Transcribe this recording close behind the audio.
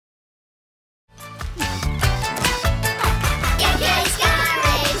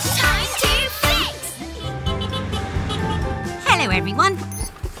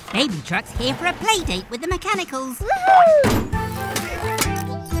Baby Truck's here for a play date with the mechanicals.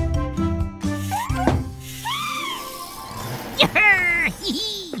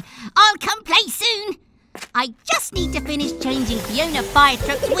 I'll come play soon. I just need to finish changing Fiona Fire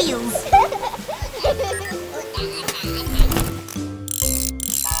Truck's wheels.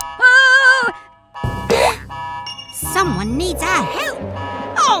 Oh! Someone needs our help.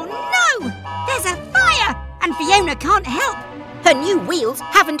 Oh no! There's a fire and Fiona can't help. Her new wheels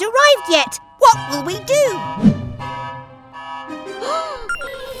haven't arrived yet. What will we do?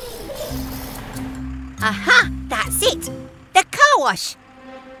 Aha! That's it! The car wash!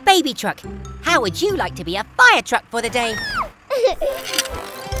 Baby Truck, how would you like to be a fire truck for the day?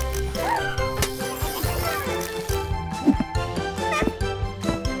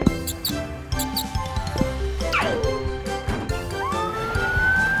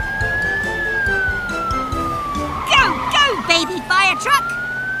 Go, go, baby fire truck!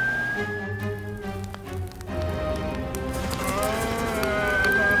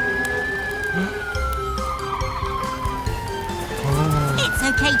 It's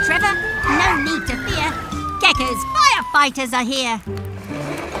okay, Trevor. No need to fear. Gecko's firefighters are here.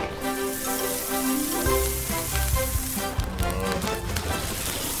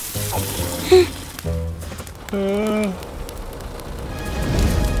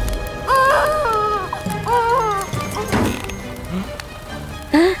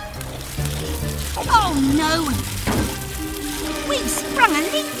 Oh no! We've sprung a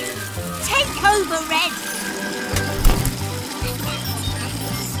leak. Take over, Red.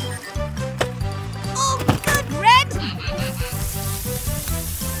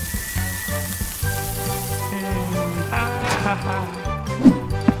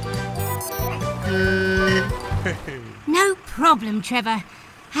 No problem, Trevor.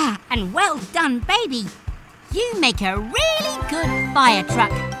 And well done, baby. You make a really good fire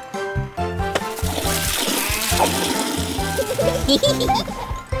truck.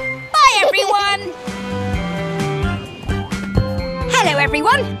 Bye, everyone. Hello,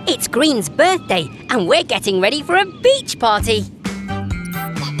 everyone. It's Green's birthday, and we're getting ready for a beach party.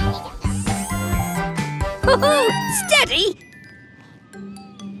 Steady!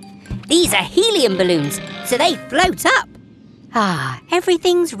 These are helium balloons, so they float up.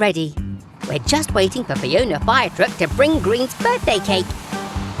 Everything's ready. We're just waiting for Fiona Fire Truck to bring Green's birthday cake.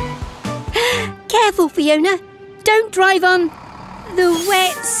 Careful, Fiona. Don't drive on the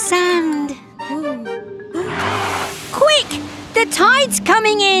wet sand. Quick! The tide's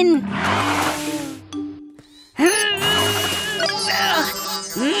coming in.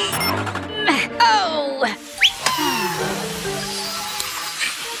 Oh!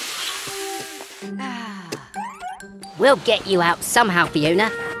 We'll get you out somehow,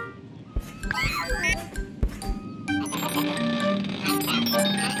 Fiona.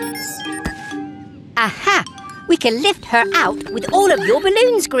 Aha! We can lift her out with all of your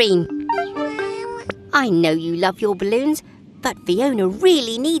balloons, Green. I know you love your balloons, but Fiona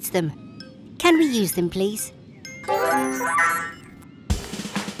really needs them. Can we use them, please?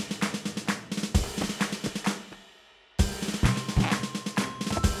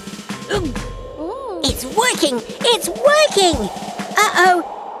 It's working! It's working! Uh-oh!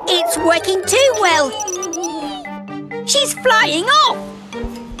 It's working too well! She's flying off!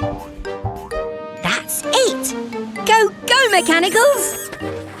 That's it! Go, go, mechanicals!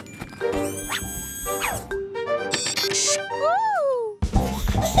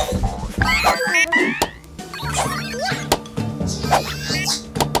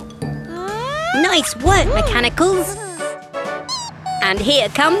 Nice work, mechanicals! And here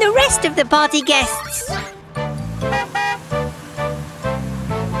come the rest of the party guests.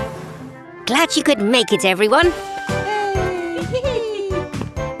 Glad you could make it, everyone.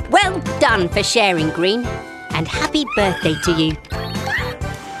 Well done for sharing, Green. And happy birthday to you.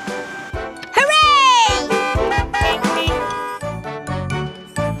 Hooray!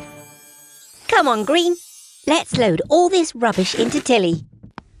 Come on, Green. Let's load all this rubbish into Tilly.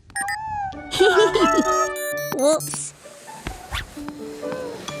 Whoops.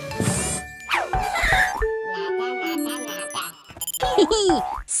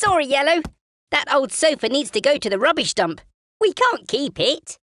 Sorry, Yellow. That old sofa needs to go to the rubbish dump. We can't keep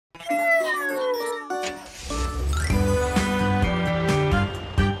it.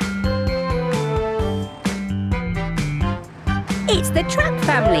 It's the Truck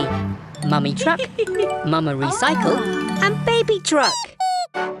family. Mummy Truck, Mama Recycle, and Baby Truck.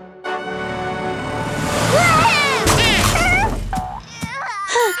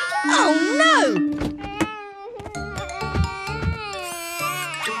 Oh no!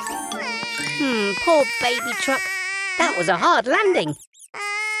 Poor Baby Truck. That was a hard landing.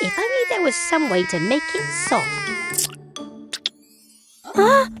 If only there was some way to make it soft.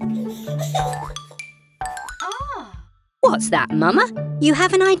 Huh? What's that, Mama? You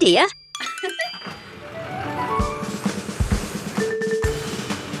have an idea?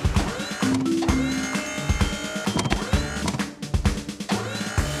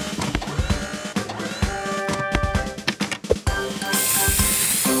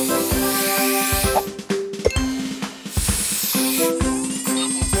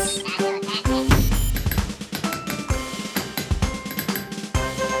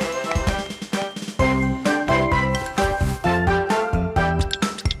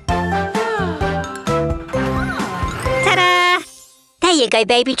 There you go,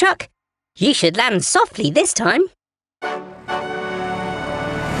 baby truck. You should land softly this time.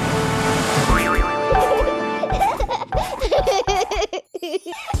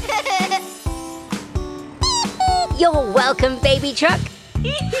 You're welcome, baby truck.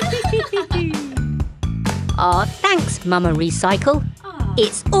 Aw, thanks, Mama Recycle.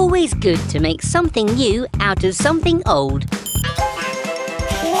 It's always good to make something new out of something old.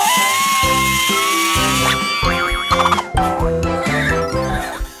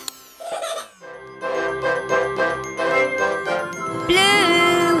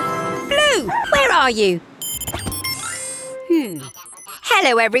 Where are you?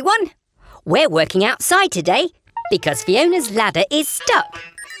 Hello, everyone. We're working outside today because Fiona's ladder is stuck.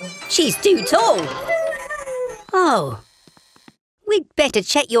 She's too tall. Oh, we'd better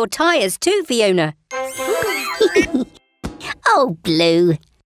check your tyres too, Fiona. Oh, Blue.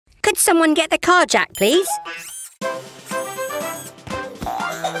 Could someone get the car jack, please?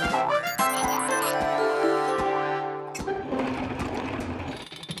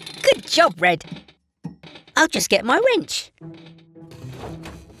 Good job, Red. I'll just get my wrench.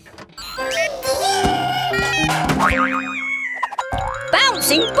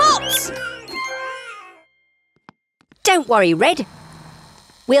 Bouncing bots! Don't worry, Red.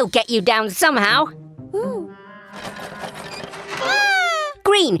 We'll get you down somehow.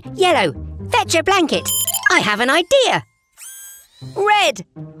 Green, yellow, fetch a blanket. I have an idea. Red,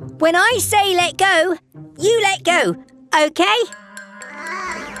 when I say let go, you let go, okay?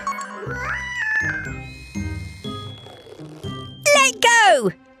 Let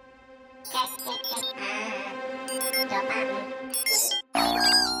go!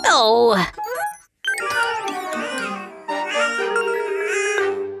 Oh!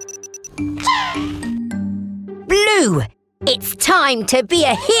 Blue, it's time to be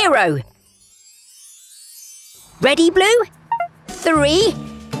a hero. Ready, Blue? 3,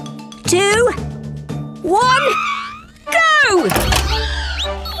 2, 1, go!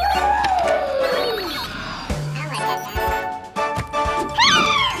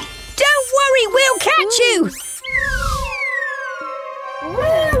 We'll catch you!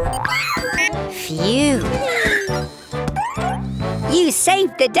 Phew! You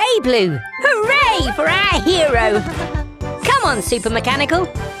saved the day, Blue! Hooray for our hero! Come on, Super Mechanical.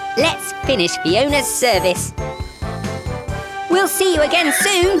 Let's finish Fiona's service. We'll see you again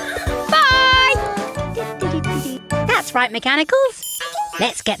soon. Bye! That's right, Mechanicals.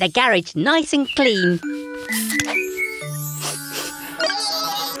 Let's get the garage nice and clean.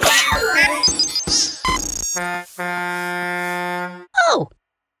 Oh,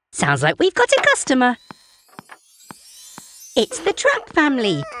 sounds like we've got a customer. It's the Truck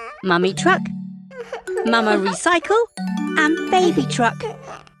family. Mummy Truck, Mama Recycle and Baby Truck,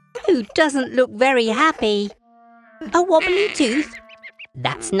 who doesn't look very happy. A wobbly tooth?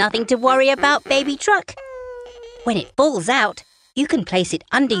 That's nothing to worry about, Baby Truck. When it falls out, you can place it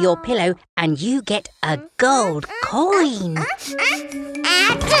under your pillow and you get a gold coin.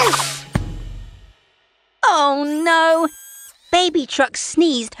 Oh no! Baby Truck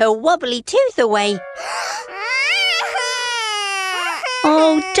sneezed her wobbly tooth away.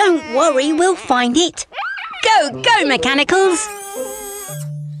 Oh, don't worry, we'll find it. Go, go, Mechanicals!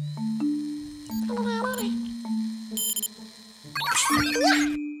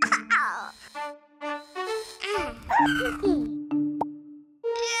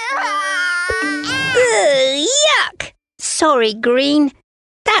 Ugh, yuck! Sorry, Green.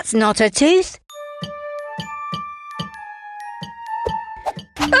 That's not a tooth.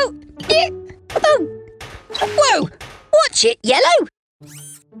 Oh! Oh! Whoa! Watch it, Yellow!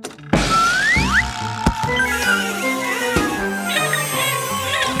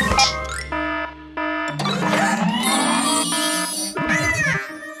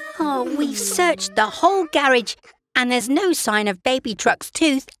 Oh, we've searched the whole garage and there's no sign of Baby Truck's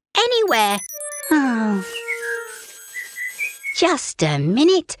tooth anywhere. Oh. Just a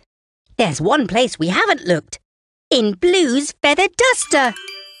minute. There's one place we haven't looked. In Blue's feather duster.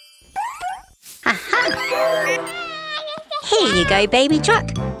 Here you go, baby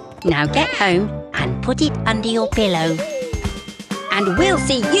truck. Now get home and put it under your pillow. And we'll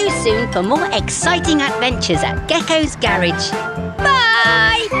see you soon for more exciting adventures at Gecko's Garage.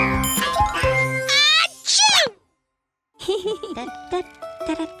 Bye! Achoo!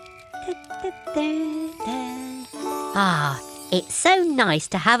 Ah, it's so nice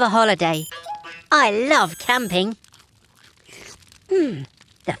to have a holiday. I love camping. The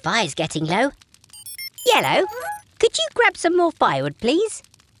fire's getting low. Yellow, could you grab some more firewood, please?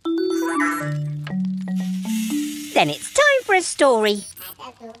 Then it's time for a story.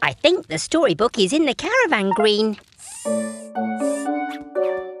 I think the storybook is in the caravan green.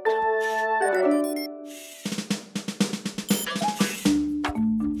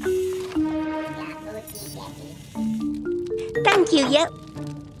 Thank you, Yep.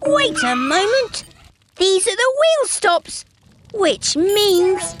 Wait a moment. These are the wheel stops, which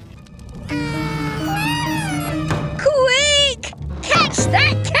means... Quick! Catch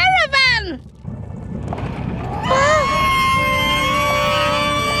that caravan!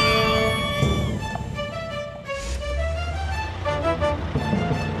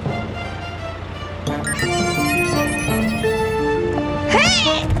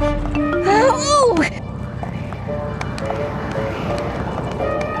 Hey! Oh!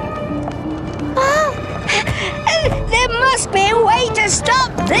 There must be a way to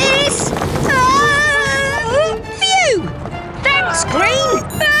stop this! Phew! Thanks, Green!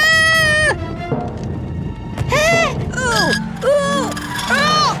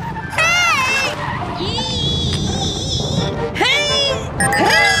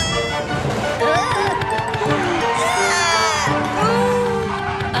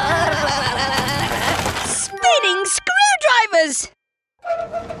 Spinning screwdrivers!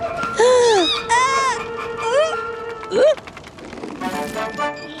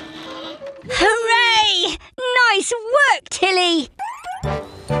 Hooray! Nice work, Tilly!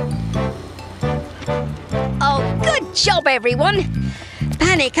 Oh, good job, everyone!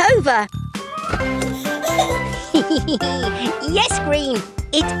 Panic over! Yes, Green,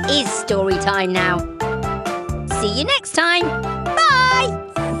 it is story time now. See you next time. Bye!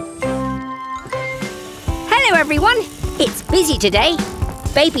 Hello, everyone. It's busy today.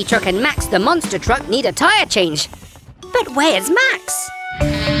 Baby Truck and Max the monster truck need a tyre change. But where's Max?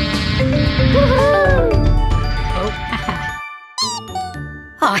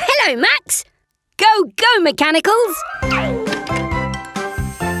 Oh, hello, Max. Go, go, mechanicals.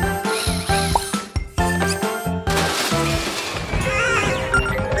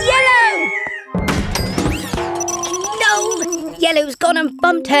 Yellow! No, Yellow's gone and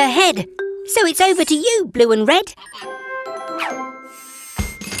bumped her head. So it's over to you, Blue and Red.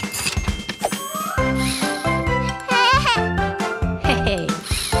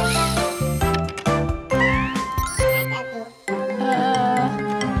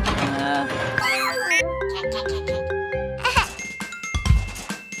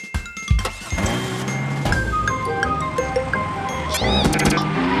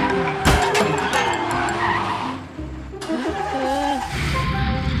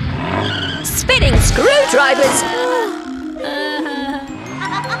 Spinning screwdrivers!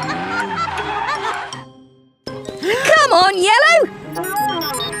 Come on, Yellow!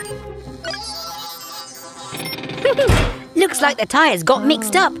 Looks like the tyres got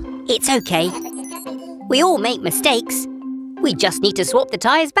mixed up. It's okay. We all make mistakes. We just need to swap the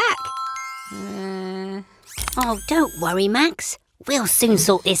tyres back. Oh, don't worry, Max. We'll soon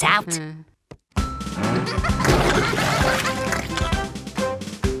sort this out.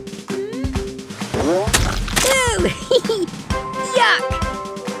 Yuck!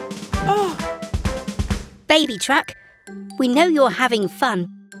 Oh. Baby Truck, we know you're having fun,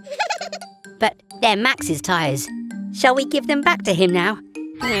 but they're Max's tyres. Shall we give them back to him now?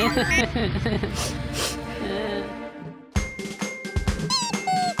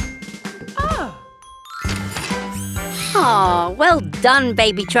 Oh, well done,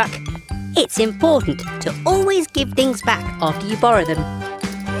 Baby Truck. It's important to always give things back after you borrow them.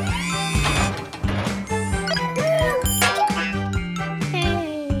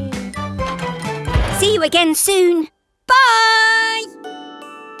 See you again soon. Bye!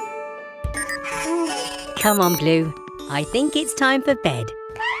 Come on, Blue. I think it's time for bed.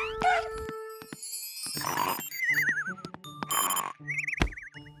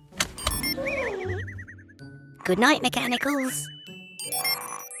 Good night, mechanicals.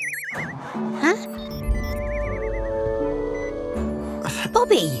 Huh?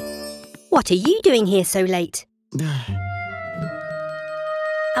 Bobby, what are you doing here so late?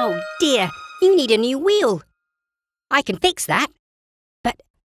 Oh dear, you need a new wheel. I can fix that. But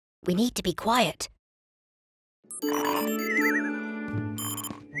We need to be quiet.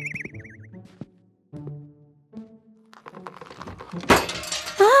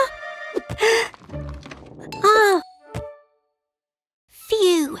 Ah!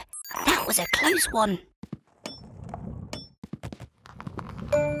 Phew! That was a close one.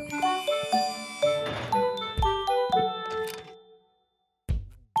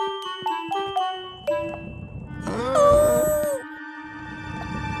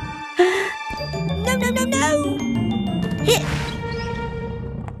 No, no, no, no! Hit!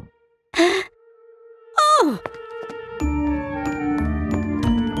 Oh!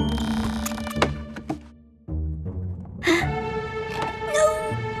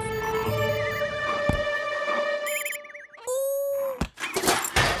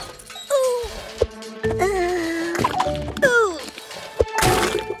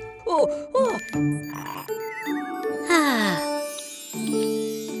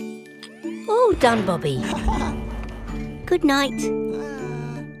 All done, Bobby. Good night.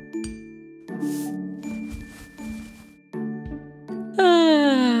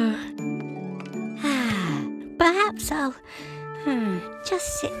 Perhaps I'll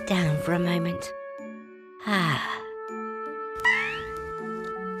just sit down for a moment.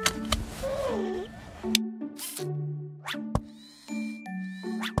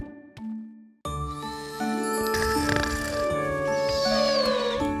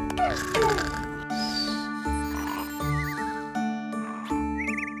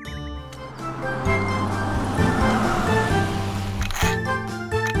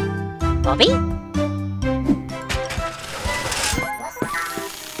 Bobby?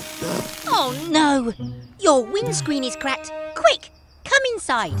 Oh no! Your windscreen is cracked. Quick, come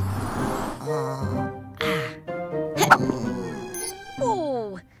inside.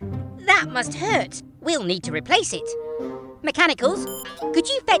 Oh, that must hurt. We'll need to replace it. Mechanicals, could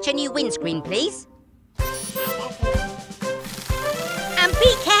you fetch a new windscreen, please? And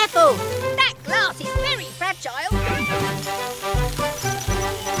be careful! That glass is very fragile.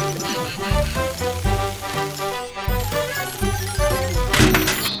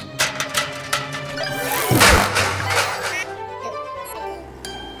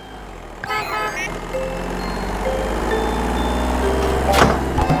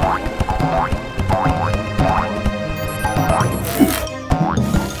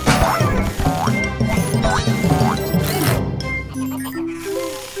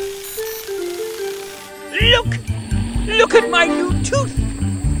 Look at my new tooth!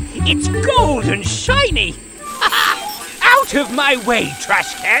 It's gold and shiny! Out of my way,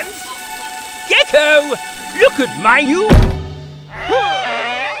 trash cans! Gecko! Look at my new...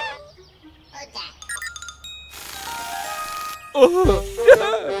 Oh,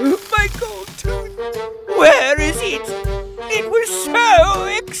 my gold tooth! Where is it? It was so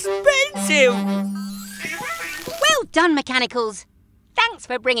expensive! Well done, Mechanicals. Thanks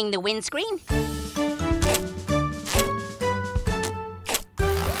for bringing the windscreen.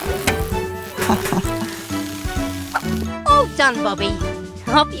 All done, Bobby.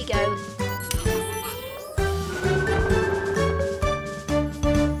 Off you go.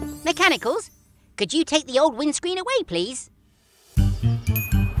 Mechanicals, could you take the old windscreen away, please?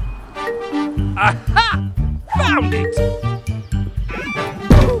 Aha! Found it!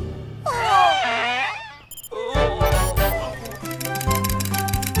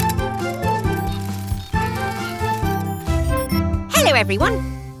 Hello,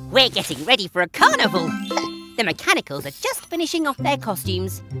 everyone. We're getting ready for a carnival. The Mechanicals are just finishing off their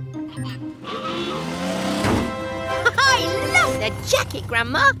costumes. I love the jacket,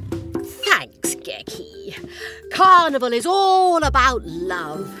 Grandma. Thanks, Gecky. Carnival is all about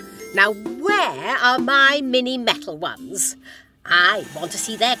love. Now, where are my mini metal ones? I want to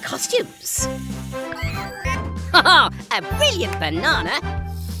see their costumes. Oh, a brilliant banana.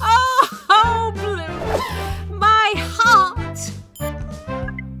 Oh, Blue, my heart.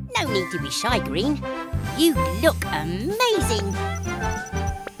 No need to be shy, Green. You look amazing.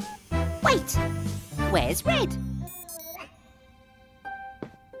 Wait, where's Red?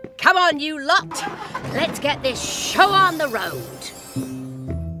 Come on, you lot. Let's get this show on the road.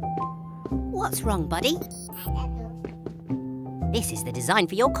 What's wrong, buddy? This is the design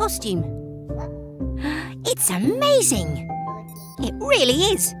for your costume. It's amazing. It really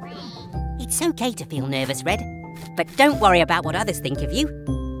is. It's okay to feel nervous, Red, but don't worry about what others think of you.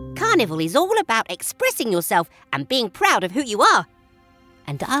 Carnival is all about expressing yourself and being proud of who you are.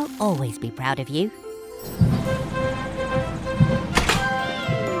 And I'll always be proud of you.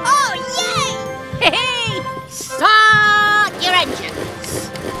 Oh, yay! Hey, start your engines.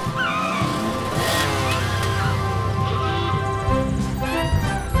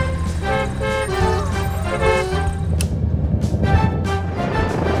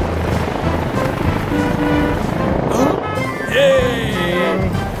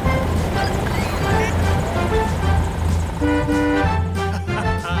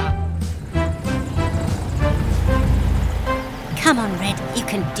 You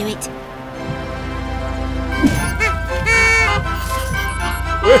can do it.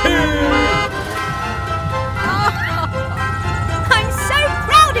 I'm so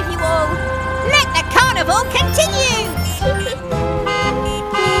proud of you all. Let the carnival continue.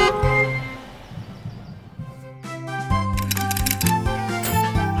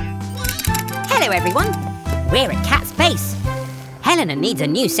 Hello, everyone. We're at Cat's Base. Helena needs a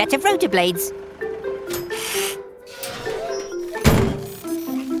new set of rotor blades.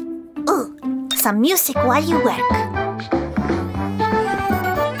 Ooh, some music while you work.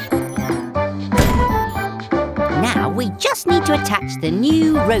 Now we just need to attach the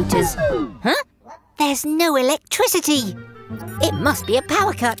new rotors. Huh? There's no electricity. It must be a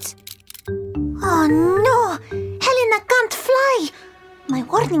power cut. Oh no! Helena can't fly! My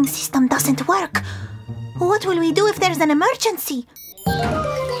warning system doesn't work. What will we do if there's an emergency?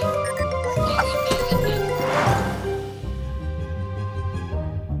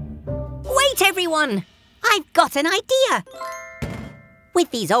 Wait, everyone! I've got an idea.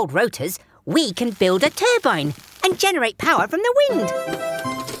 With these old rotors, we can build a turbine and generate power from the wind.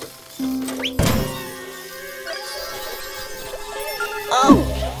 Oh,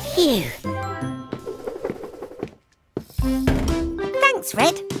 phew. Thanks,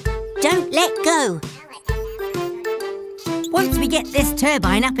 Red. Don't let go. Once we get this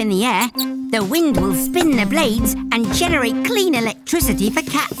turbine up in the air, the wind will spin the blades and generate clean electricity for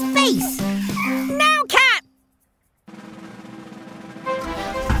Cat's Base. Now, Cat!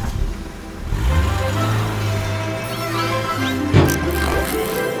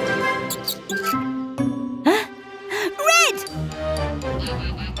 Huh? Red!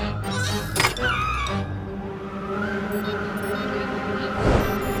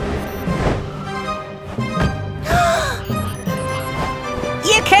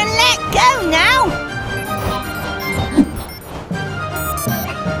 You can let go now!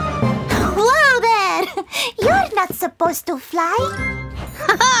 Whoa there! You're not supposed to fly.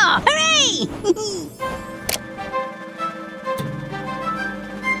 Ha-ha! Hooray!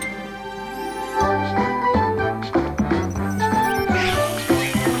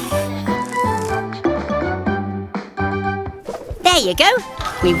 There you go.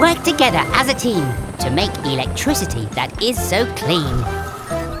 We work together as a team to make electricity that is so clean.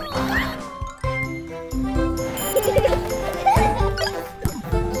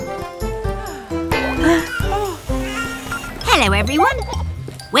 Hello, everyone.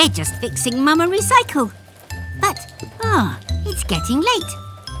 We're just fixing Mama Recycle. But, it's getting late.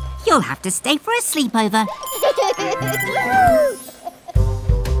 You'll have to stay for a sleepover.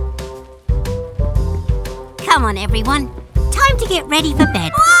 Come on, everyone. Time to get ready for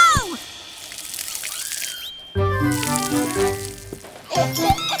bed. Whoa!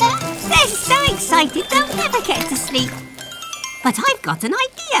 They're so excited they'll never get to sleep. But I've got an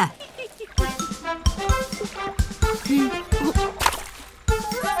idea.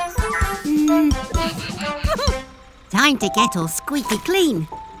 Time to get all squeaky clean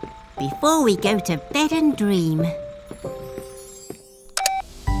before we go to bed and dream.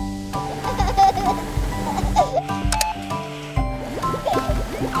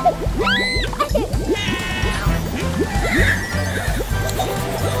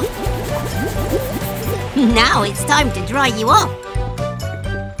 Now it's time to dry you off.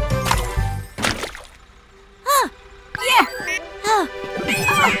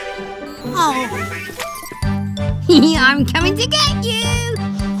 I'm coming to get you!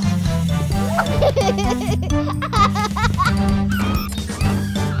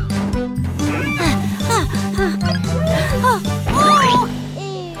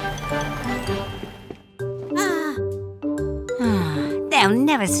 They'll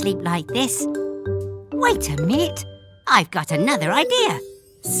never sleep like this. Wait a minute. I've got another idea.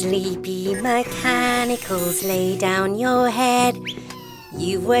 Sleepy mechanicals, lay down your head.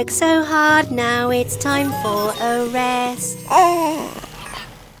 You've worked so hard, now it's time for a rest.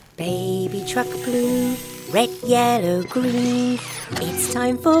 Baby truck blue, red, yellow, green. It's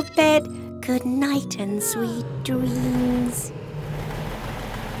time for bed, good night and sweet dreams.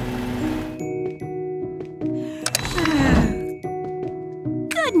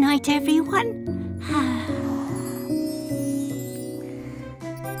 Good night, everyone.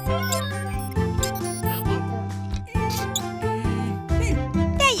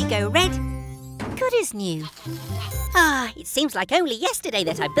 Go, Red. Good as new. It seems like only yesterday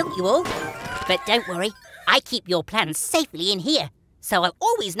that I built you all. But don't worry, I keep your plans safely in here, so I'll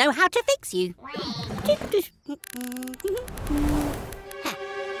always know how to fix you.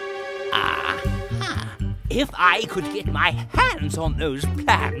 If I could get my hands on those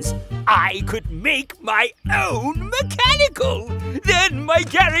plans, I could make my own mechanical. Then my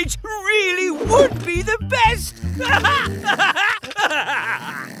garage really would be the best.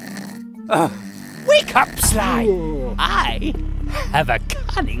 Wake up, Sly. I have a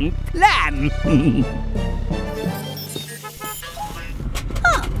cunning plan.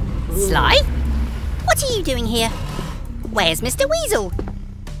 Oh, Sly? What are you doing here? Where's Mr. Weasel?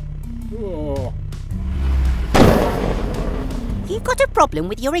 You've got a problem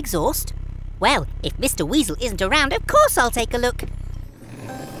with your exhaust? Well, if Mr. Weasel isn't around, of course I'll take a look.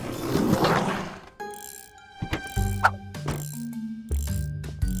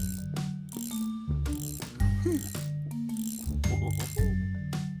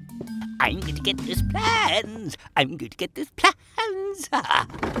 I'm going to get those plans. I'm going to get those plans. Ha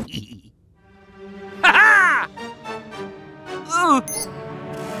ha!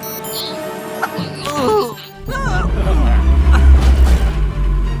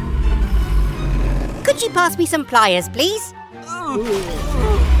 Could you pass me some pliers, please?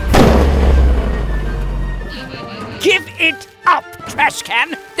 Give it up, trash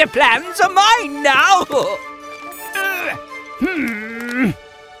can. The plans are mine now. Phew!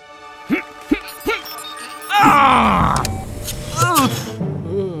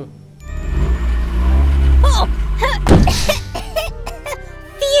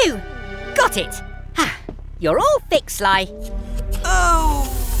 Got it! You're all fixed, Sly. Oh,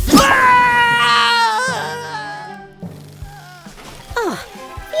 phew.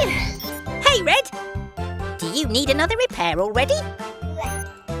 Hey, Red! Do you need another repair already?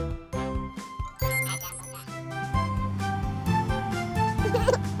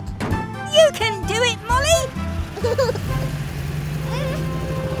 You can do it, Molly!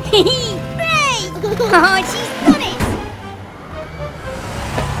 Hooray! Oh, she's done it!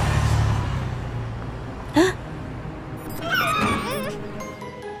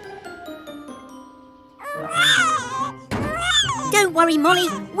 Don't worry, Molly.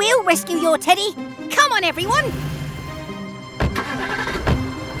 We'll rescue your teddy. Come on, everyone.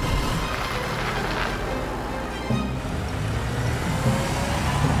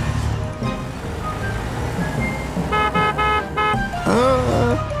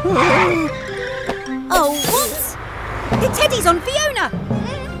 Oh, whoops! The teddy's on Fiona!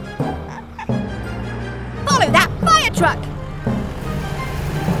 Follow that fire truck!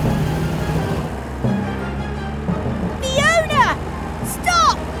 Fiona!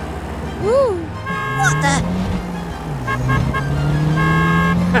 Stop! Ooh, what the?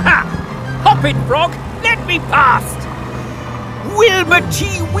 Hop it, Frog! Let me past! Wilbur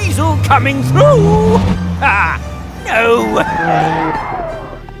T. Weasel coming through! No!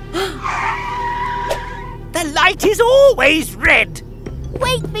 The light is always red!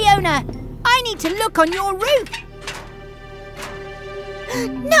 Wait, Fiona! I need to look on your roof!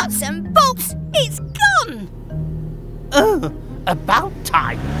 Nuts and bolts! It's gone! Oh, about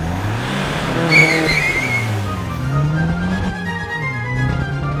time.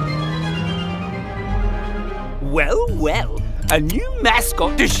 Well, well, a new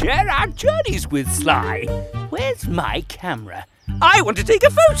mascot to share our journeys with, Sly. Where's my camera? I want to take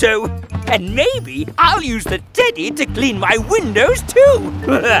a photo. And maybe I'll use the teddy to clean my windows too.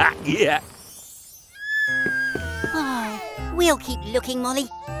 Yeah. Oh, we'll keep looking, Molly.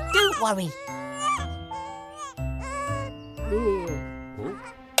 Don't worry.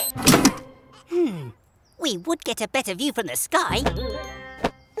 We would get a better view from the sky.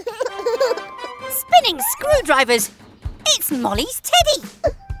 Spinning screwdrivers! It's Molly's teddy!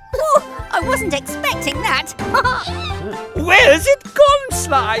 Oh, I wasn't expecting that. Where's it gone,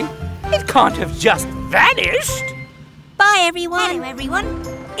 Sly? It can't have just vanished. Bye, everyone. Hello, everyone.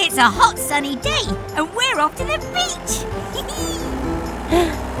 It's a hot, sunny day, and we're off to the beach.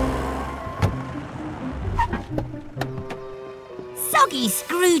 Soggy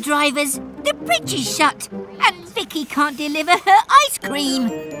screwdrivers. The bridge is shut, and Vicky can't deliver her ice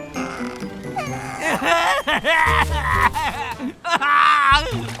cream.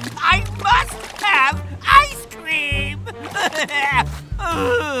 I must have ice cream!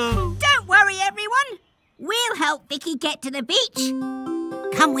 Don't worry, everyone. We'll help Vicky get to the beach.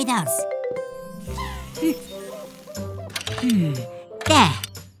 Come with us. There.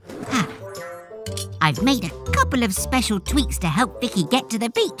 I've made a couple of special tweaks to help Vicky get to the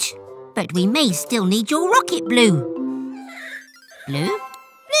beach. But we may still need your rocket blue. Blue?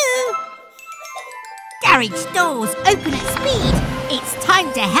 Blue! Garage doors open at speed. It's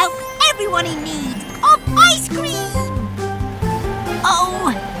time to help everyone in need of ice cream.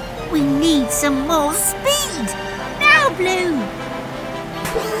 Oh, we need some more speed. Now, Blue.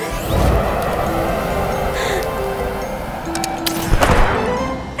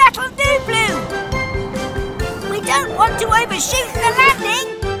 to overshoot the landing!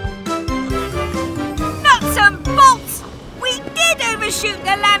 Nuts and bolts! We did overshoot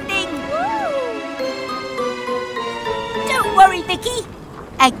the landing! Don't worry, Vicky.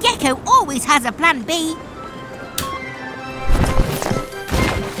 A gecko always has a plan B.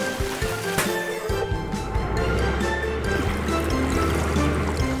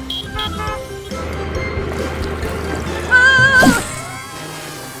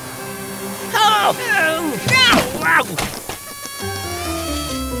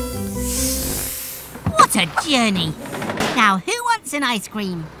 What a journey! Now, who wants an ice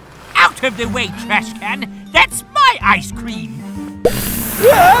cream? Out of the way, trash can! That's my ice cream!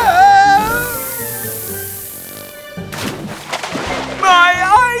 My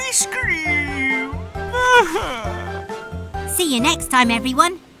ice cream! See you next time,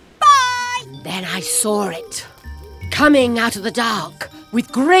 everyone. Bye! Then I saw it, coming out of the dark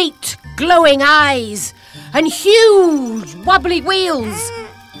with great glowing eyes and huge wobbly wheels.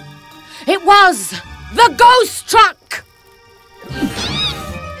 It was the ghost truck!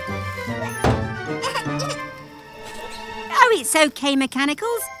 Oh, it's okay,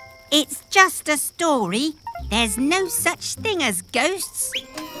 Mechanicals. It's just a story. There's no such thing as ghosts.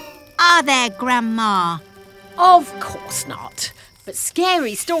 Are there, Grandma? Of course not. But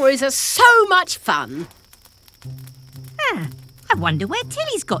scary stories are so much fun. I wonder where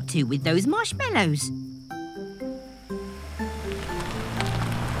Tilly's got to with those marshmallows.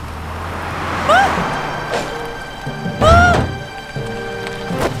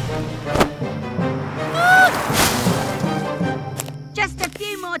 Just a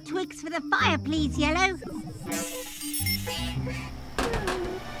few more twigs for the fire, please, Yellow.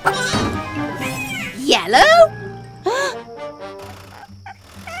 Yellow?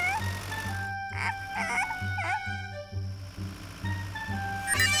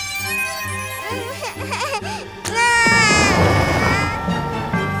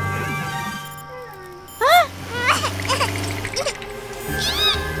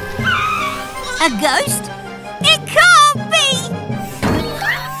 A ghost? It can't be!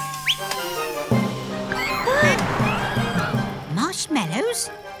 Marshmallows?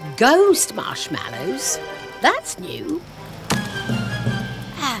 Ghost marshmallows? That's new.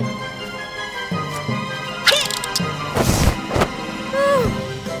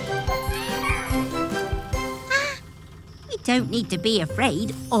 You don't need to be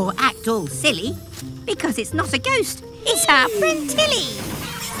afraid or act all silly, because it's not a ghost. It's our friend Tilly.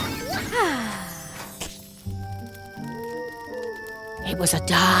 It was a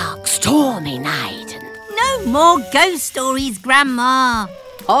dark, stormy night and... No more ghost stories, Grandma.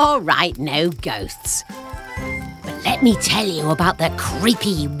 All right, no ghosts. But let me tell you about the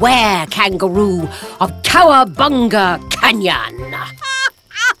creepy were-kangaroo of Cowabunga Canyon.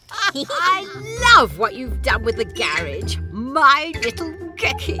 I love what you've done with the garage, my little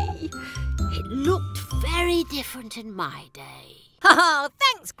Gecky. It looked very different in my day. Oh,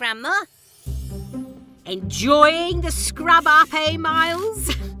 thanks, Grandma. Enjoying the scrub up, eh, Miles?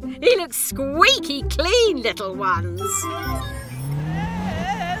 He looks squeaky clean, little ones.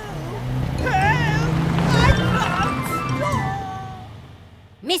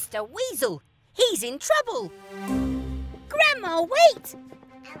 Mr. Weasel, he's in trouble. Grandma, wait.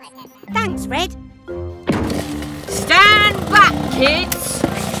 Thanks, Red. Stand back, kids.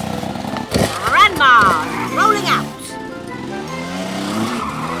 Grandma's rolling out.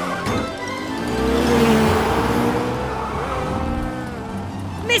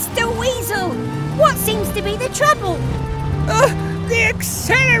 Mr. Weasel, what seems to be the trouble? The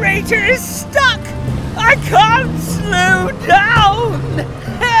accelerator is stuck! I can't slow down!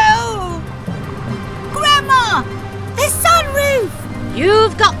 Help! Grandma, the sunroof!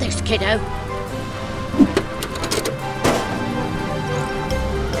 You've got this, kiddo.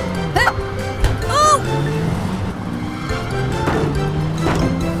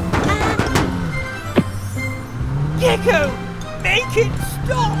 Gecko, make it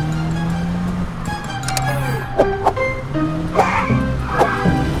stop!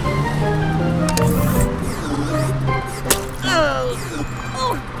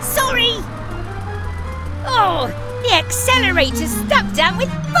 Oh, sorry! Oh, the accelerator's stuck down with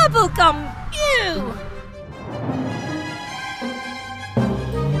bubble gum! Ew!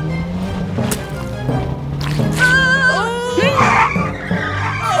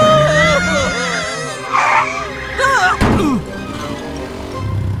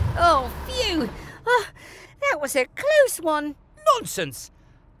 Oh, phew! Oh, that was a close one. Nonsense!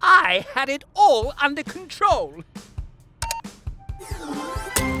 I had it all under control.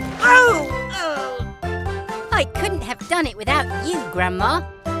 Oh! I couldn't have done it without you, Grandma.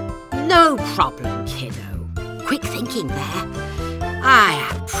 No problem, kiddo. quick thinking there. I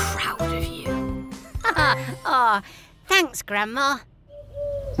am proud of you. Oh, thanks, Grandma.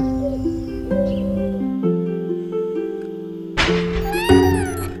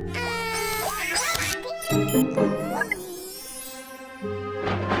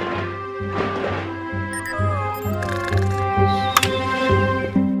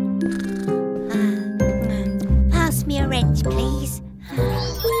 Pass me a wrench, please.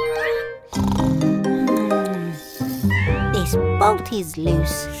 This bolt is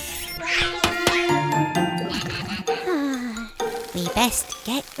loose. We best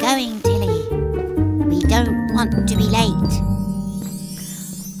get going, Tilly. We don't want to be late.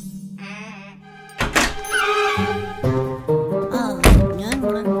 Oh, no.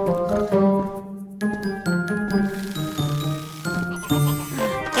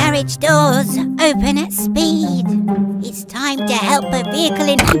 Garage doors open at speed. It's time to help a vehicle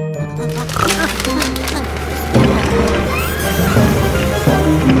in...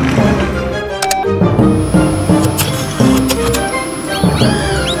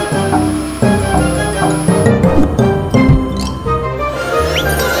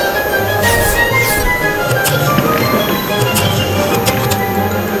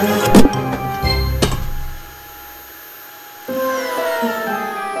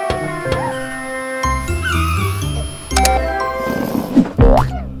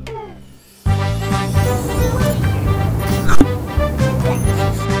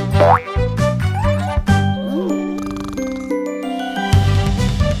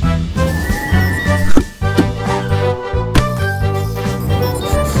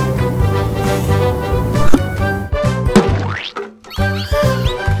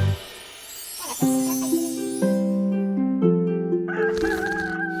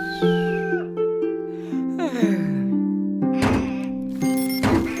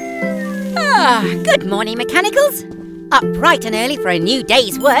 Good morning, mechanicals. Up bright and early for a new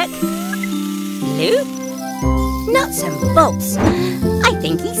day's work. Blue? Nuts and bolts. I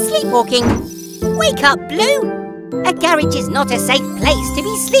think he's sleepwalking. Wake up, Blue. A garage is not a safe place to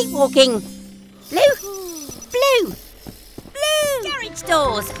be sleepwalking. Blue? Blue? Blue! Garage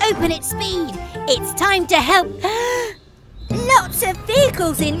doors open at speed. It's time to help. Lots of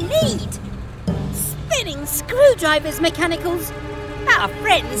vehicles in need. Spinning screwdrivers, mechanicals. Our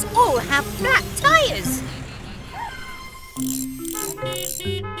friends all have flat tyres.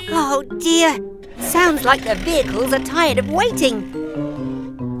 Oh dear, sounds like the vehicles are tired of waiting.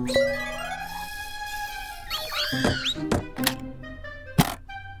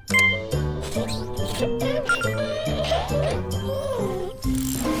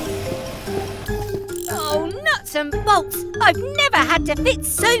 Oh, nuts and bolts, I've never had to fit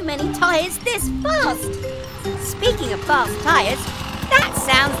so many tyres this fast. Speaking of fast tyres, that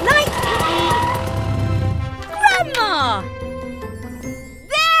sounds like... Grandma!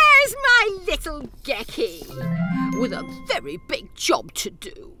 There's my little Gecky, with a very big job to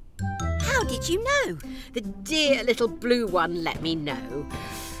do. How did you know? The dear little blue one let me know.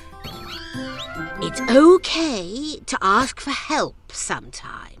 It's okay to ask for help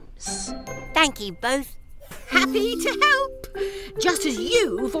sometimes. Thank you both. Happy to help, just as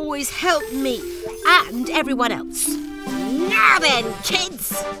you've always helped me and everyone else. Now then,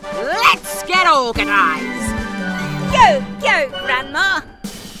 kids, let's get organised. Go, go, Grandma.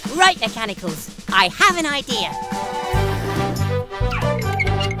 Right, mechanicals, I have an idea.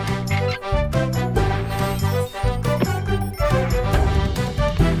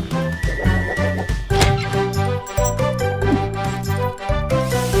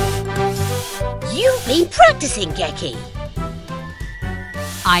 You've been practising, Gecky.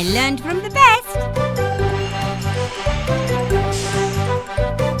 I learned from the best.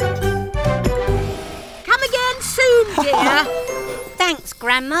 Come again soon, dear. Thanks,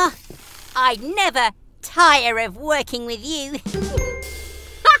 Grandma. I'd never tire of working with you.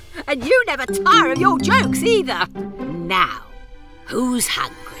 And you never tire of your jokes either. Now, who's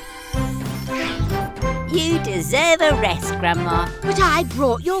hungry? You deserve a rest, Grandma. But I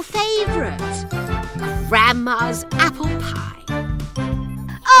brought your favourite, Grandma's apple pie.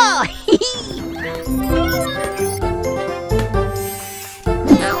 Oh,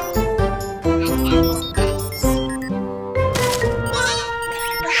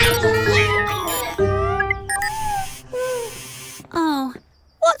 Oh,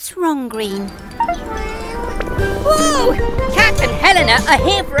 what's wrong, Green? Whoa! Cat and Helena are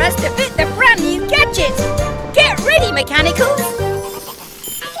here for us to fit the brand new gadget. Get ready, mechanicals.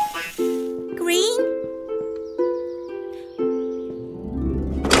 Green?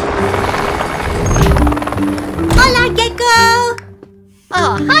 Hola, Gecko!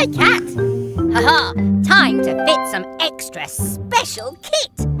 Oh, hi, Cat. Haha, time to extra special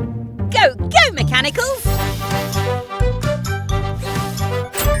kit. Go, go, Mechanicals!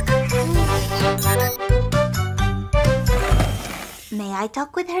 May I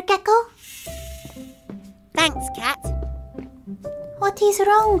talk with her, Gecko? Thanks, Cat. What is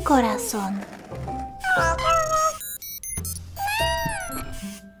wrong, Corazon?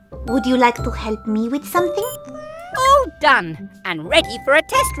 Would you like to help me with something? All done and ready for a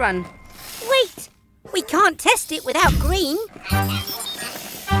test run. Wait, we can't test it without green.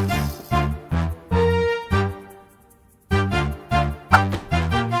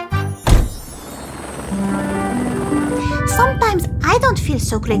 Sometimes I don't feel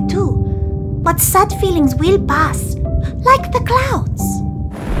so great too, but sad feelings will pass, like the clouds.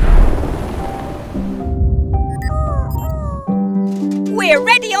 We're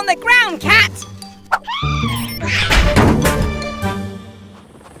ready on the ground, Cat.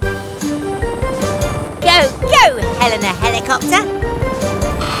 Go, go, Helena Helicopter.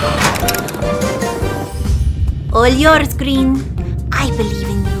 All yours, Green. I believe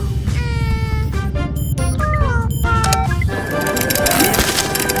in you.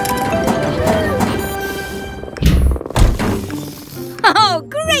 Oh,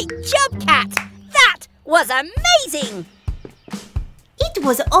 great job, Cat. That was amazing. It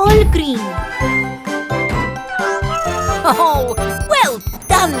was all green. Oh, well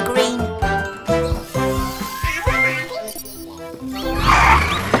done, Green.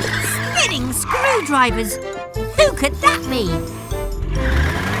 Spinning screwdrivers. Who could that be?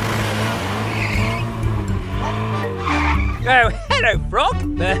 Oh, hello,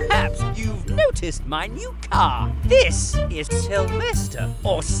 Frog. Perhaps you've noticed my new car. This is Sylvester,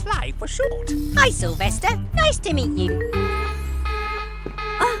 or Sly for short. Hi, Sylvester. Nice to meet you.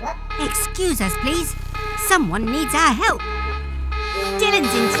 Excuse us, please. Someone needs our help.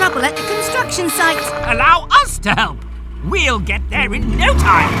 Dylan's in trouble at the construction site. Allow us to help. We'll get there in no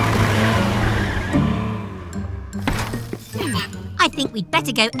time. I think we'd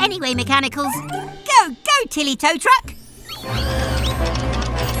better go anyway, Mechanicals. Go, go, Tilly Tow Truck.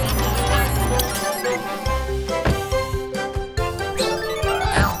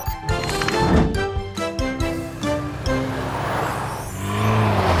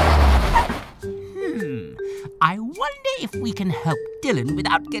 I wonder if we can help Dylan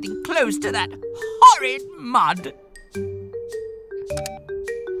without getting close to that horrid mud.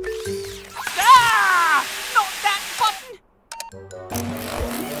 Ah! Not that button!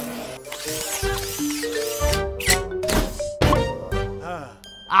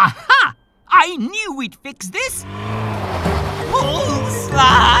 Aha! I knew we'd fix this! Pull,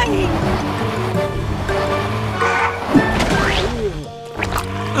 Sly!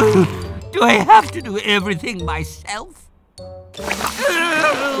 Do I have to do everything myself?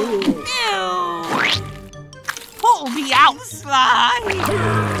 Pull me out, Sly!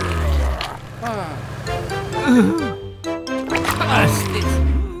 Curse this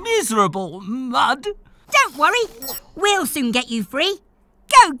miserable mud! Don't worry. We'll soon get you free.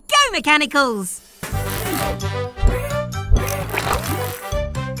 Go, go, Mechanicals.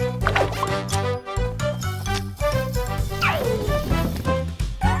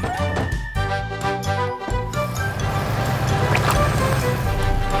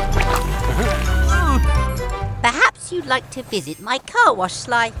 Perhaps you'd like to visit my car wash,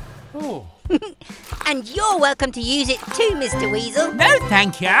 Sly. Oh. And you're welcome to use it too, Mr. Weasel. No,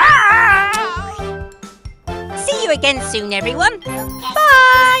 thank you. See you again soon, everyone.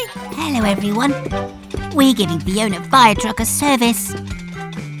 Bye. Hello, everyone. We're giving Fiona Fire Truck a service.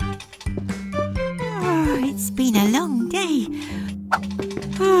 Oh, it's been a long day.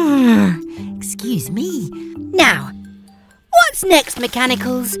 Oh, excuse me. Now, what's next,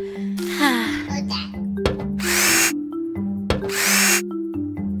 Mechanicals?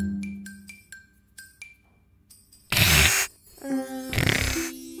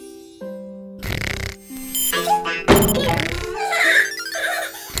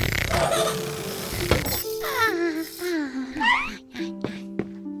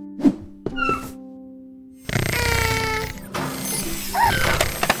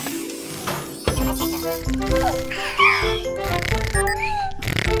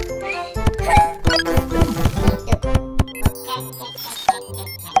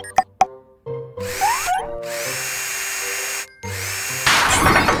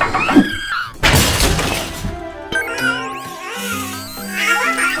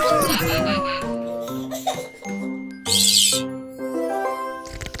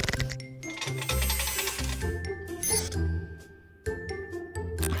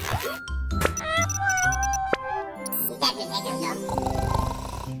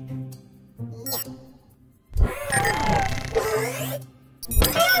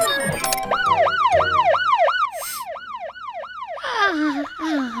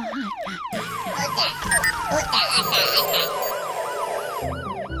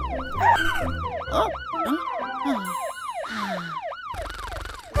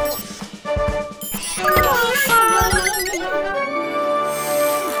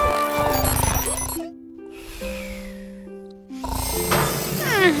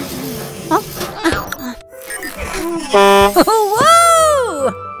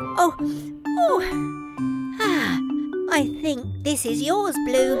 Whoa! I think this is yours,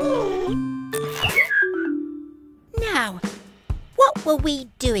 Blue. Now, what were we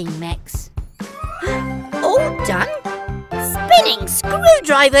doing, Mex? All done? Spinning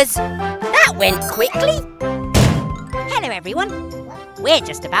screwdrivers! That went quickly. Hello, everyone. We're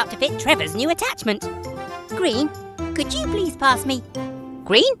just about to fit Trevor's new attachment. Green, could you please pass me?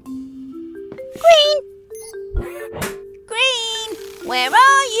 Green? Green? Green, where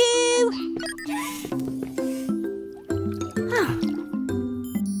are you?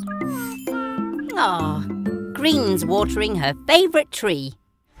 Oh, Green's watering her favourite tree.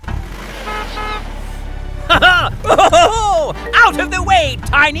 Out of the way,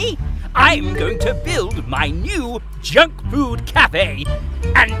 Tiny! I'm going to build my new junk food cafe,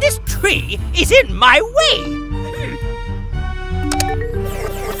 and this tree is in my way.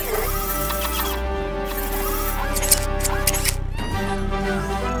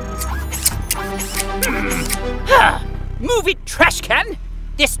 Move it, trash can!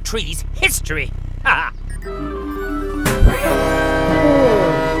 This tree's history.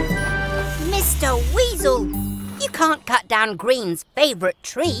 Mr. Weasel, you can't cut down Green's favourite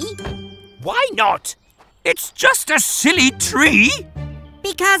tree. Why not? It's just a silly tree.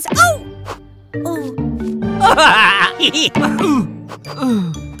 Because,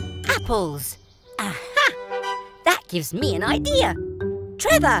 apples. Aha! That gives me an idea.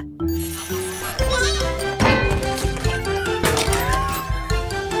 Trevor!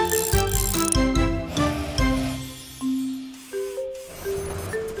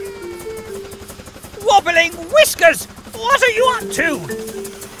 Wobbling whiskers! What are you up to?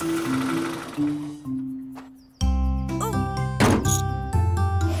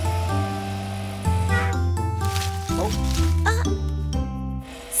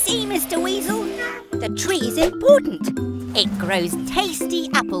 See, Mr. Weasel? The tree's important. It grows tasty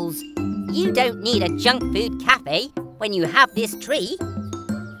apples. You don't need a junk food cafe when you have this tree.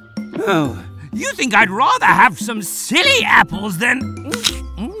 Oh, you think I'd rather have some silly apples than...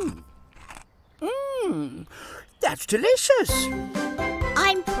 That's delicious.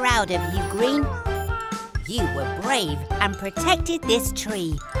 I'm proud of you, Green. You were brave and protected this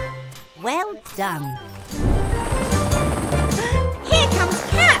tree. Well done. Here comes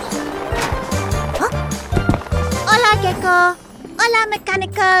Cat. Huh? Hola, Gecko. Hola,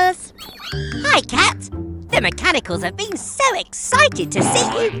 Mechanicals. Hi, Cat. The Mechanicals have been so excited to see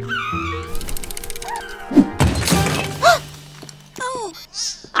you.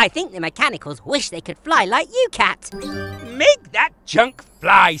 I think the Mechanicals wish they could fly like you, Cat. Make that junk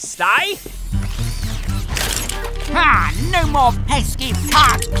fly, Sly. No more pesky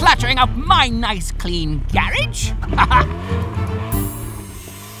parts cluttering up my nice clean garage.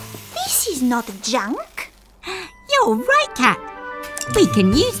 This is not junk. You're right, Cat. We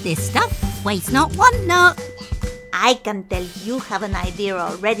can use this stuff. Waste not, want not. I can tell you have an idea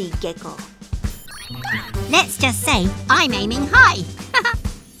already, Gecko. Let's just say I'm aiming high.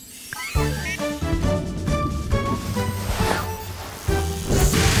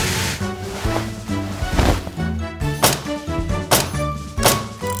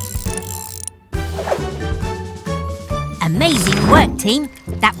 Amazing work, team.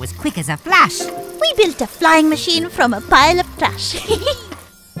 That was quick as a flash. We built a flying machine from a pile of trash.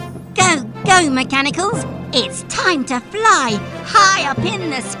 Go, go, Mechanicals. It's time to fly high up in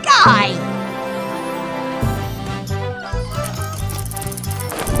the sky.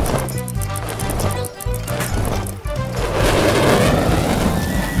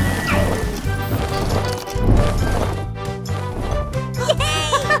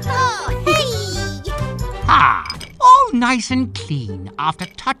 All nice and clean after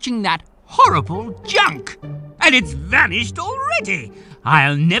touching that horrible junk. And it's vanished already.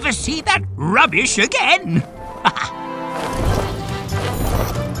 I'll never see that rubbish again.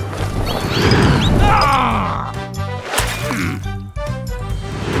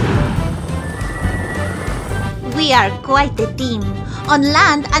 We are quite a team, on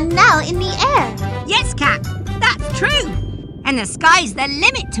land and now in the air. Yes, Cat, that's true. And the sky's the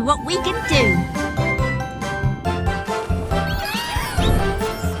limit to what we can do.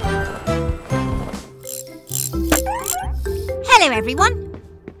 Hello, everyone.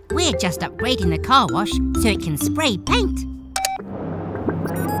 We're just upgrading the car wash so it can spray paint.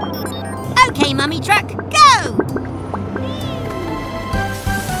 OK, Mummy Truck, go!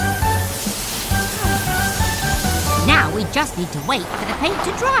 Now Now we just need to wait for the paint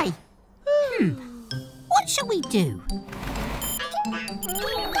to dry. What shall we do?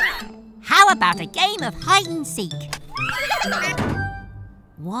 How about a game of hide and seek?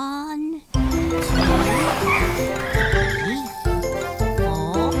 1, 2, 3,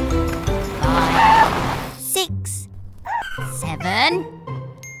 4, 5, 6, 7,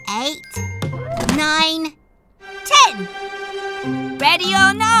 8, 9, 10. Ready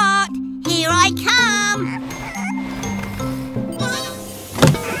or not, here I come.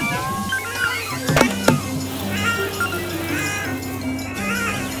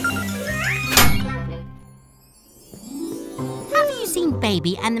 Have you seen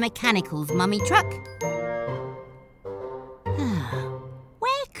Baby and the Mechanicals, Mummy Truck?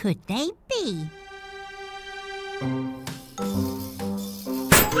 Where could they be?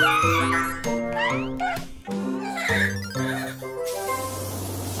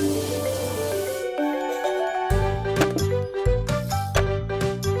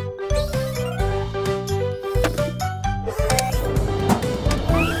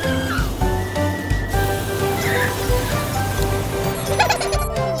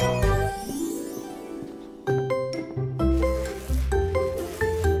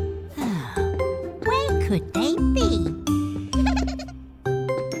 Could they be?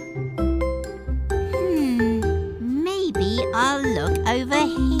 Maybe I'll look over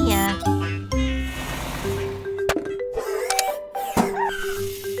here.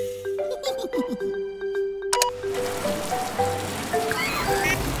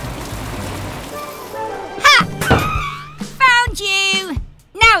 Ha! Found you!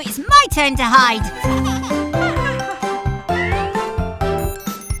 Now it's my turn to hide.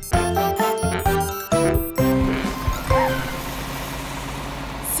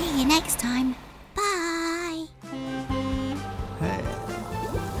 Next time. Bye.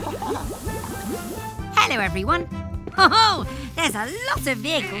 Hello, everyone. Oh, there's a lot of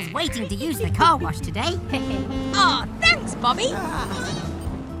vehicles waiting to use the car wash today. Oh, thanks, Bobby.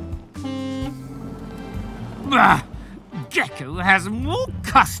 Gecko has more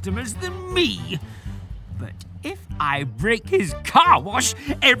customers than me. But if I break his car wash,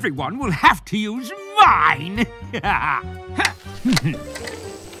 everyone will have to use mine.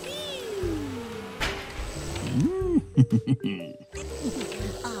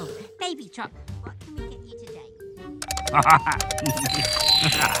 Oh, Baby Truck, what can we get you today?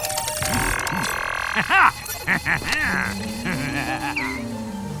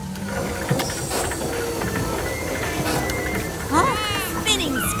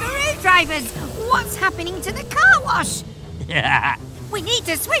 Spinning screwdrivers! What's happening to the car wash? We need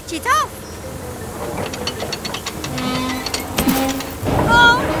to switch it off.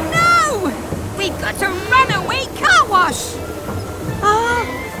 Oh no! We've got a runaway car wash!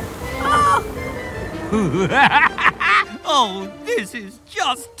 Oh, this is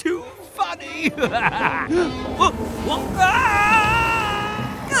just too funny! Good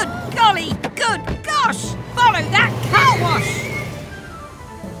golly! Good gosh! Follow that car wash!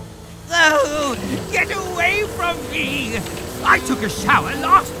 Oh, get away from me! I took a shower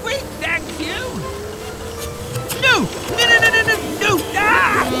last week, thank you! No! No!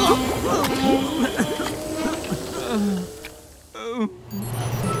 Ah!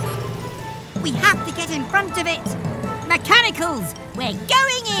 We have to get in front of it! Mechanicals, we're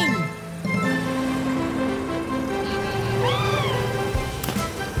going in!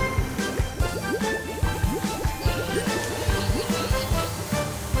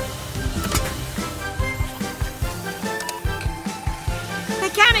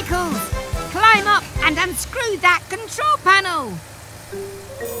 Mechanicals, climb up and unscrew that control panel!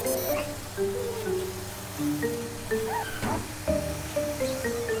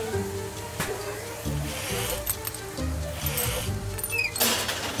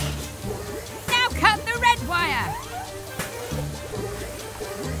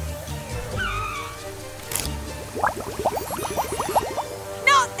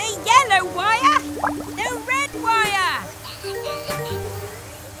 Not the yellow wire! The red wire!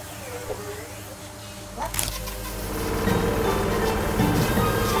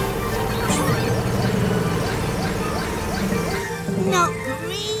 Not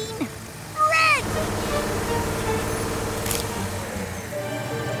green, red!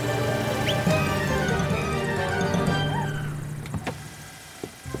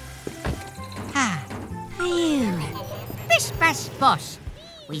 Phew. Bish bash bosh.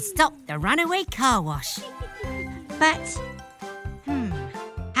 We stopped the runaway car wash. But,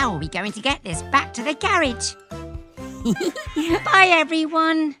 how are we going to get this back to the garage? Bye,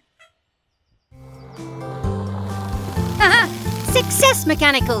 everyone. Success,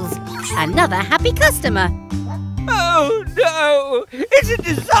 Mechanicals. Another happy customer. Oh, no! It's a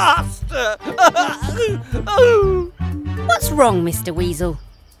disaster! Oh, What's wrong, Mr. Weasel?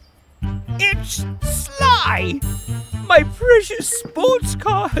 it's Sly! My precious sports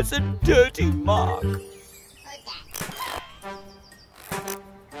car has a dirty mark.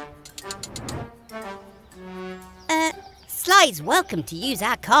 Sly's welcome to use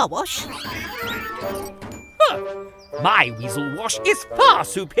our car wash. Huh. My Weasel wash is far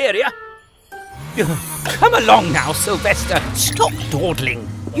superior. Come along now, Sylvester. Stop dawdling.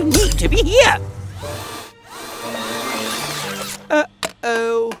 You need to be here.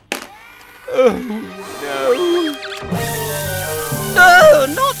 Uh-oh. Oh, no. Oh,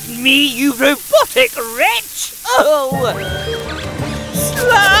 not me, you robotic wretch. Oh.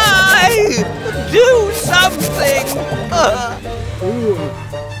 Sly! Do something!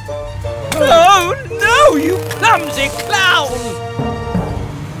 Oh, no, you clumsy clown!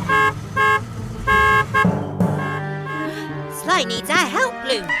 Sly needs our help,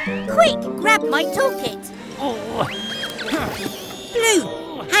 Blue. Quick, grab my toolkit. Oh. Blue,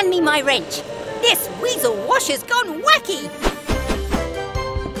 hand me my wrench. This Weasel wash has gone wacky.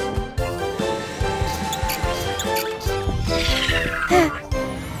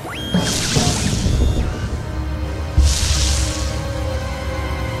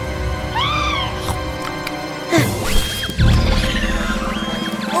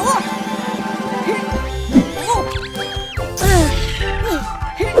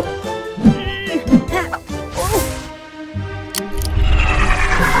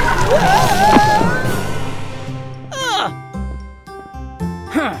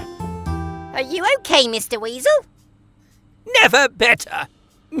 Are you okay, Mr. Weasel? Never better.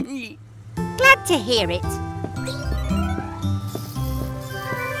 Glad to hear it.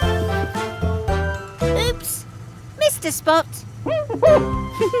 Oops, missed a spot.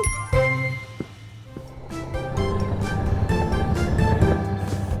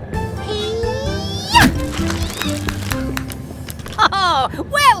 Oh,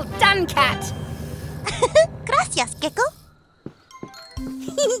 well done, Cat. Gracias, Gecko.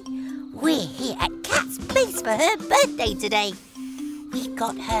 We're here at Cat's place for her birthday today. We've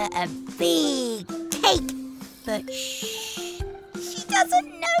got her a big cake, but shh, she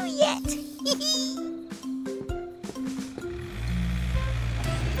doesn't know yet.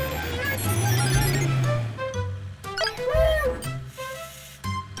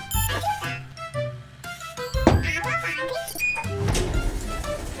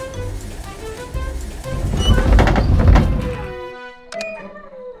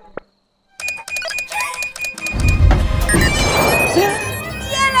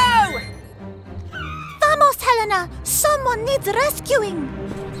 Someone needs rescuing.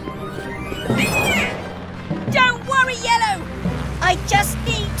 Don't worry, Yellow. I just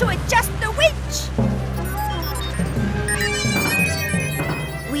need to adjust the winch.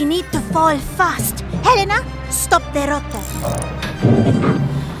 We need to fall fast. Helena, stop the rotor.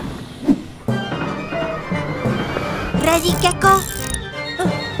 Ready, Gecko?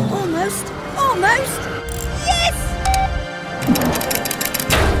 Almost. Yes!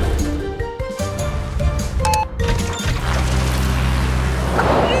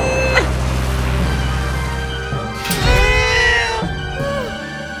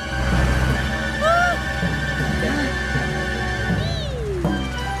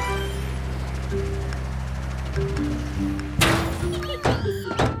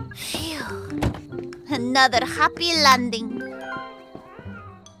 Another happy landing.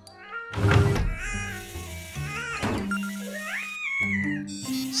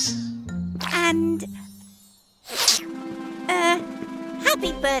 And...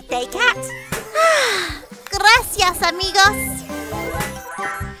 happy birthday, Cat. Gracias, amigos.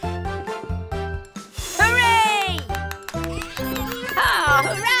 Hooray!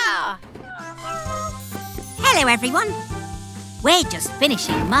 Hurrah! Hello, everyone. We're just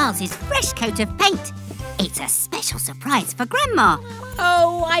finishing Miles's fresh coat of paint. It's a special surprise for Grandma.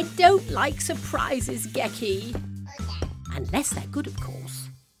 Oh, I don't like surprises, Gecky. Unless they're good, of course.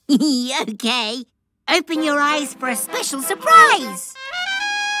 Okay. Open your eyes for a special surprise.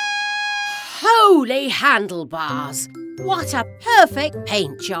 Holy handlebars! What a perfect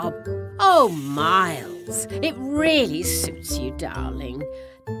paint job. Oh, Miles, it really suits you, darling.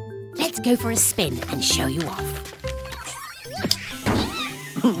 Let's go for a spin and show you off.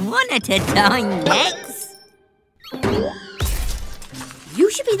 One at a time, Nex. You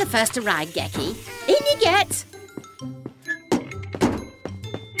should be the first to ride, Gecky. In you get.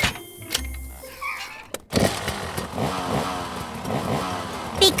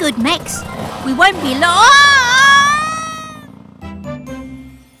 Be good, Mex. We won't be long.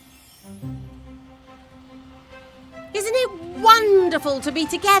 Isn't it wonderful to be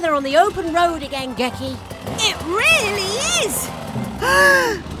together on the open road again, Gecky. It really is!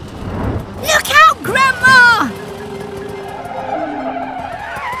 Look out, Grandma!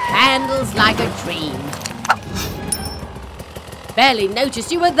 Handles like a dream. Barely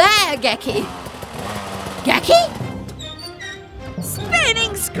noticed you were there, Gecky. Gecky?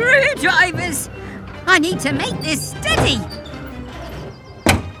 Spinning screwdrivers! I need to make this steady.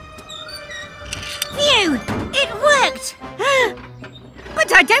 Phew! It worked!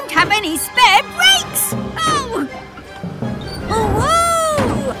 But I don't have any spare brakes! Oh!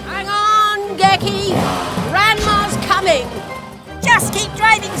 Whoa! Hang on, Gecky. Grandma's coming. Just keep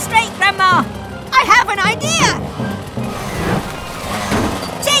driving straight, Grandma. I have an idea.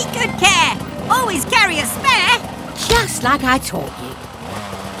 Take good care. Always carry a spare. Just like I taught you.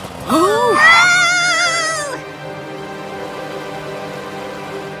 Oh!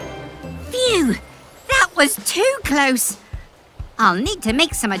 Phew! That was too close. I'll need to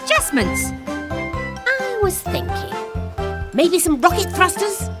make some adjustments. I was thinking, maybe some rocket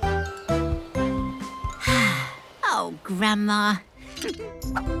thrusters? Oh, Grandma.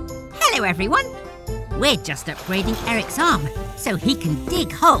 Hello, everyone. We're just upgrading Eric's arm so he can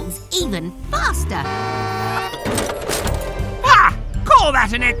dig holes even faster. Ah! Call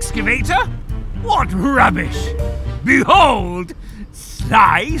that an excavator? What rubbish! Behold,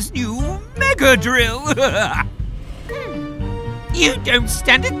 Sly's new mega drill! You don't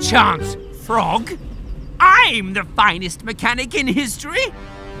stand a chance, Frog. I'm the finest mechanic in history.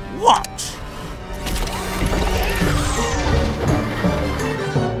 Watch.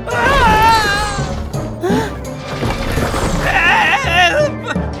 Help!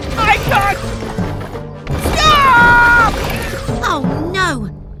 I can't! Stop! Oh, no.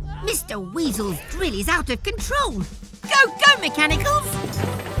 Mr. Weasel's drill is out of control. Go, go, Mechanicals!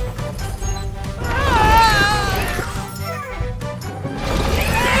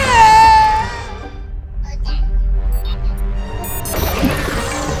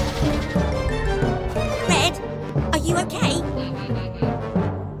 Red, are you okay?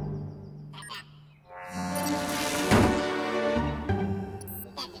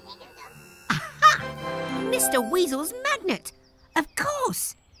 Aha! Mr. Weasel's magnet. Of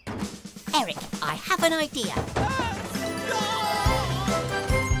course. Eric, I have an idea.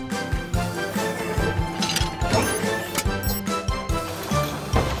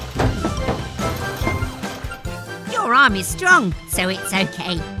 Your arm is strong, so it's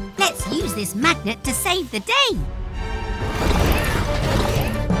okay. Let's use this magnet to save the day.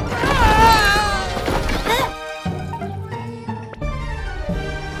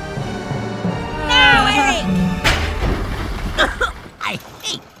 No, Eric! I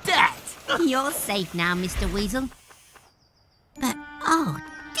hate that! You're safe now, Mr. Weasel. But, oh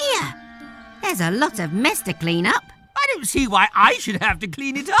dear, there's a lot of mess to clean up. I don't see why I should have to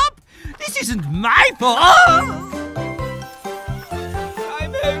clean it up. This isn't my fault. Oh!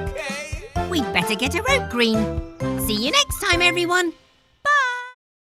 I'm okay. We'd better get a rope green. See you next time, everyone.